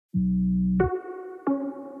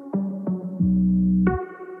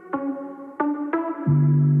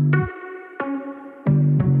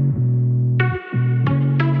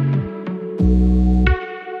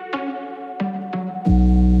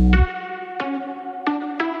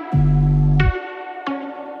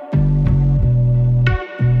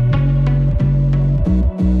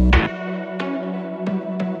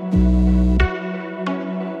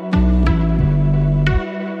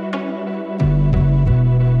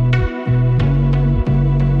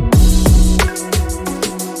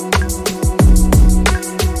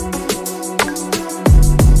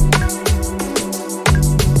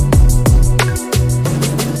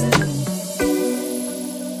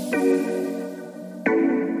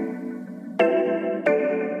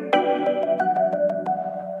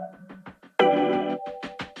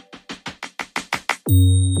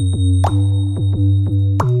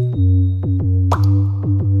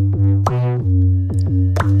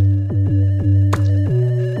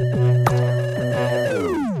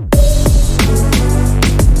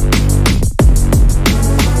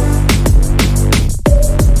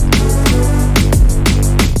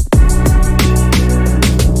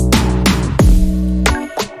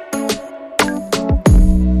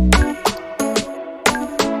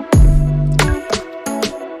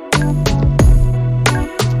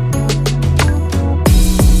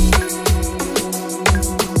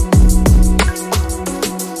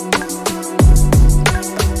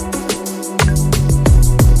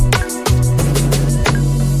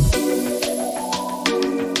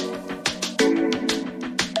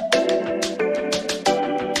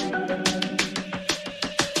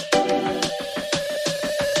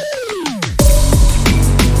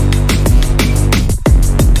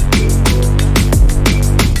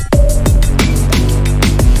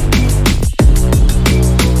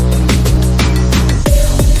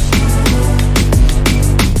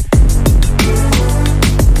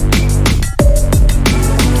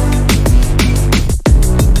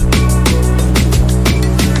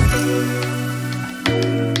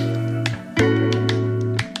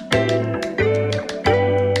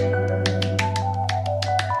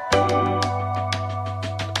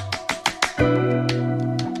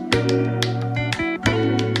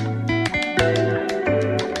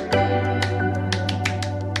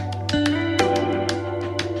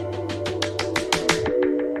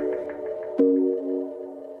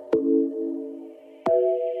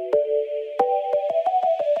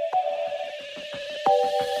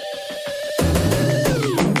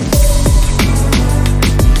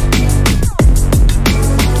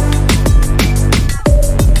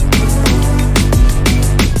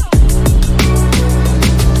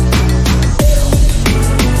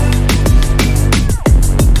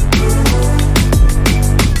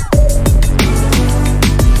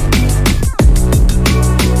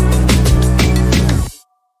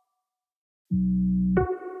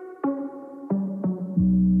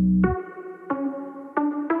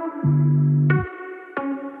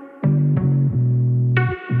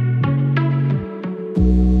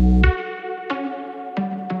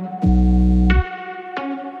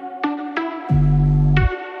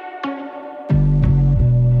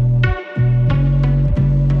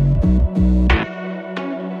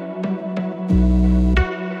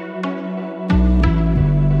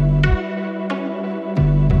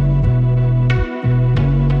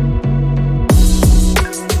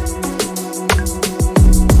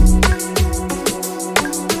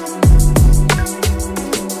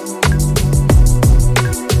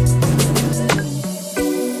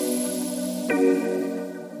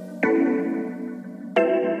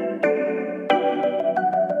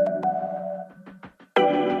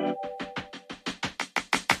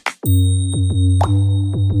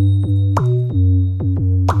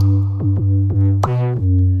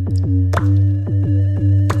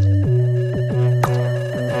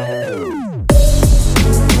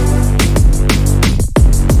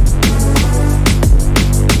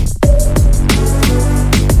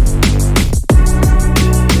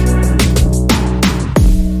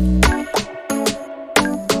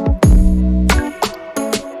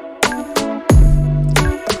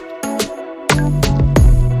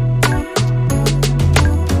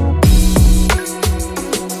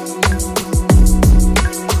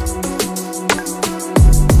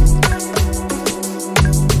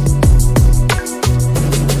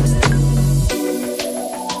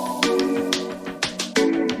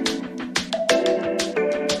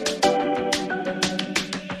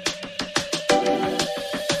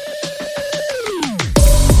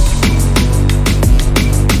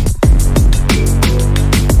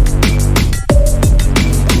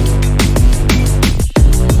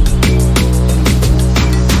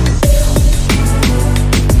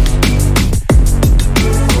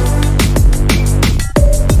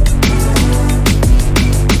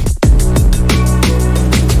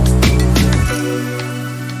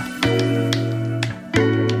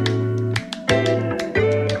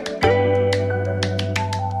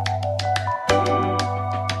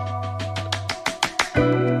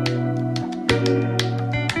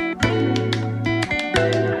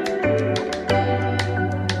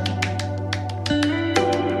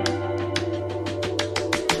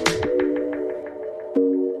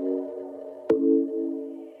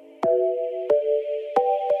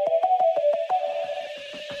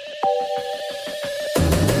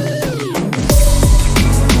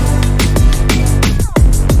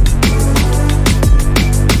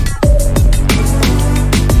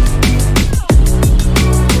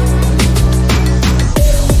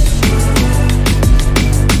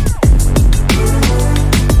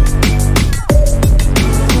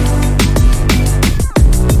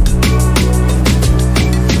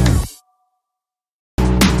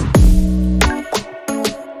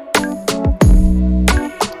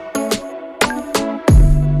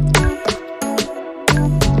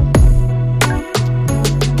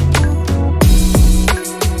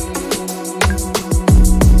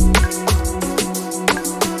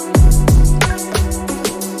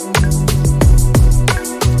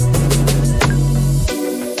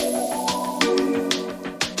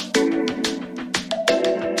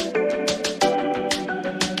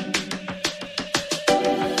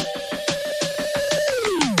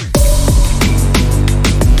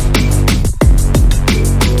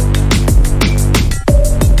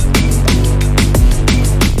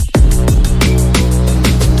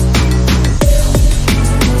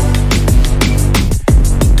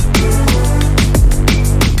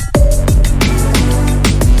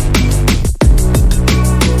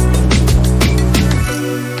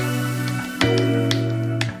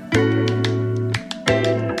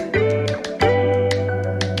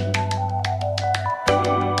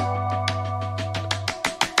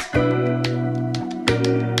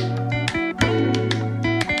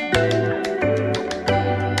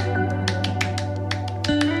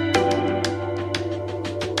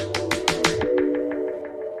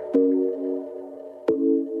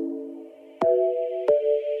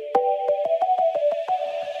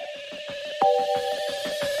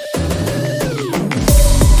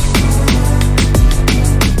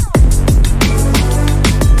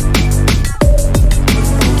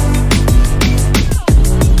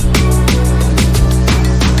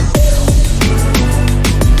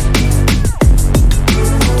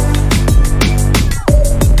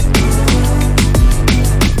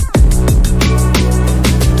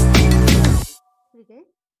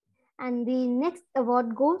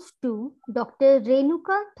award goes to Dr.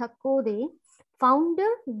 Renuka Thakore, founder,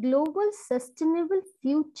 Global Sustainable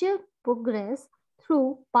Future Progress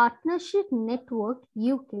through Partnership Network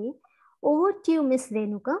UK. Over to you, Ms.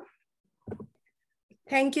 Renuka.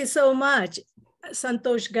 Thank you so much,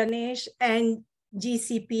 Santosh Ganesh and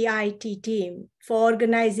GCPIT team for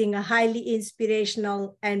organizing a highly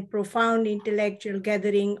inspirational and profound intellectual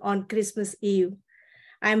gathering on Christmas Eve.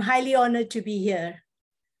 I'm highly honored to be here.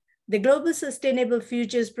 The Global Sustainable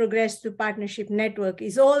Futures Progress through Partnership Network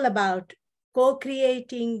is all about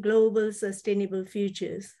co-creating global sustainable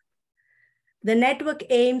futures. The network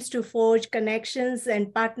aims to forge connections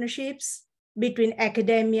and partnerships between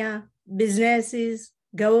academia, businesses,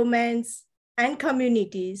 governments, and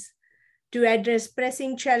communities to address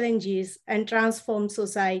pressing challenges and transform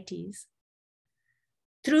societies.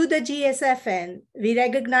 Through the GSFN, we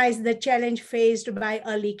recognize the challenge faced by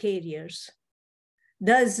early careers.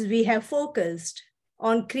 Thus, we have focused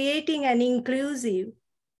on creating an inclusive,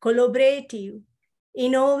 collaborative,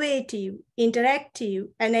 innovative, interactive,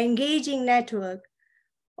 and engaging network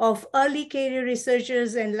of early career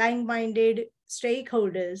researchers and like-minded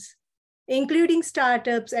stakeholders, including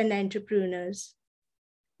startups and entrepreneurs.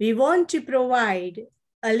 We want to provide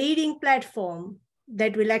a leading platform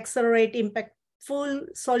that will accelerate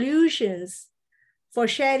impactful solutions for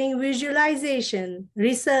sharing visualization,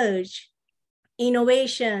 research,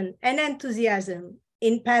 innovation, and enthusiasm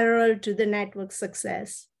in parallel to the network's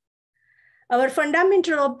success. Our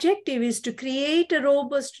fundamental objective is to create a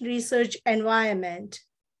robust research environment,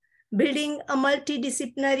 building a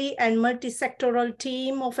multidisciplinary and multi-sectoral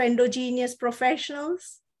team of endogenous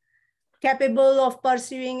professionals capable of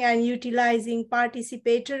pursuing and utilizing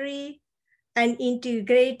participatory and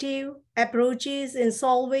integrative approaches in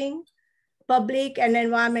solving public and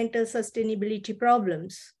environmental sustainability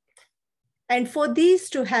problems. And for these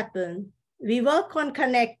to happen, we work on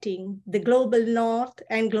connecting the global North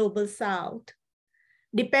and global South,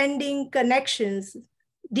 deepening connections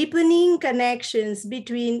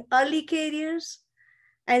between early careers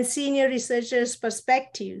and senior researchers'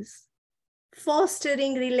 perspectives,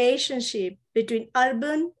 fostering relationship between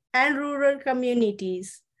urban and rural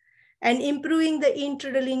communities, and improving the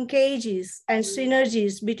interlinkages and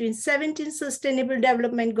synergies between 17 Sustainable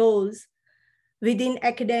Development Goals within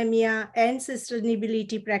academia and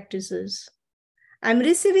sustainability practices. I'm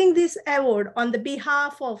receiving this award on the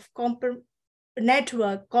behalf of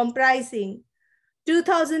network comprising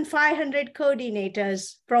 2,500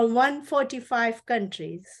 coordinators from 145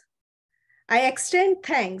 countries. I extend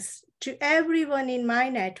thanks to everyone in my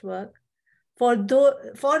network for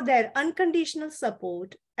their unconditional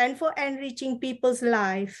support and for enriching people's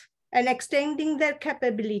life and extending their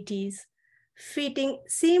capabilities, fitting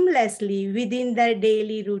seamlessly within their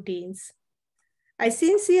daily routines. I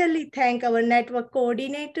sincerely thank our network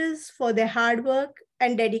coordinators for their hard work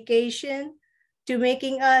and dedication to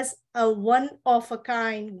making us a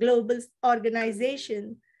one-of-a-kind global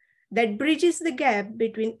organization that bridges the gap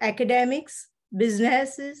between academics,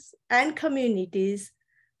 businesses, and communities,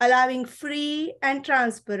 allowing free and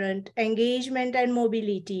transparent engagement and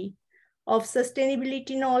mobility of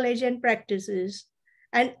sustainability knowledge and practices,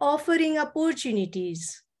 and offering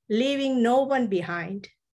opportunities, leaving no one behind.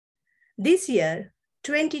 This year,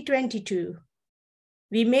 2022,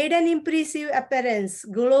 we made an impressive appearance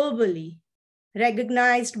globally,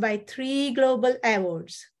 recognized by 3 global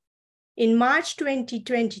awards. In March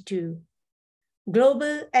 2022,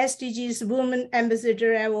 Global SDGs Women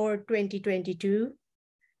Ambassador Award 2022.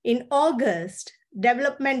 In August,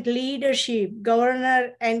 Development Leadership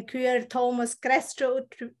Governor and Queer Thomas Cresto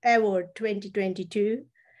Award 2022.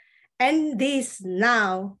 And this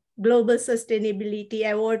now, Global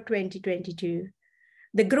Sustainability Award 2022.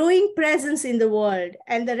 The growing presence in the world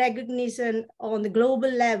and the recognition on the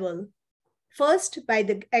global level, first by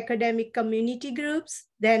the academic community groups,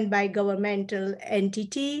 then by governmental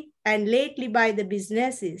entity, and lately by the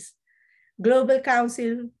businesses, Global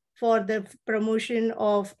Council for the Promotion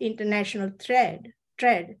of International Trade.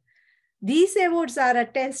 These awards are a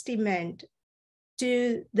testament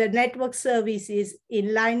to the network services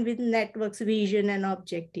in line with network's vision and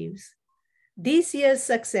objectives. This year's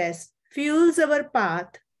success fuels our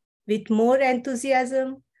path with more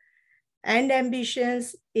enthusiasm and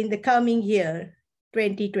ambitions in the coming year,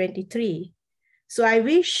 2023. So I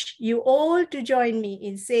wish you all to join me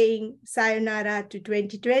in saying sayonara to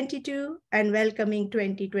 2022 and welcoming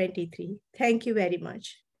 2023. Thank you very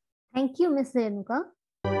much. Thank you, Ms.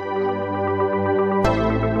 Renuka.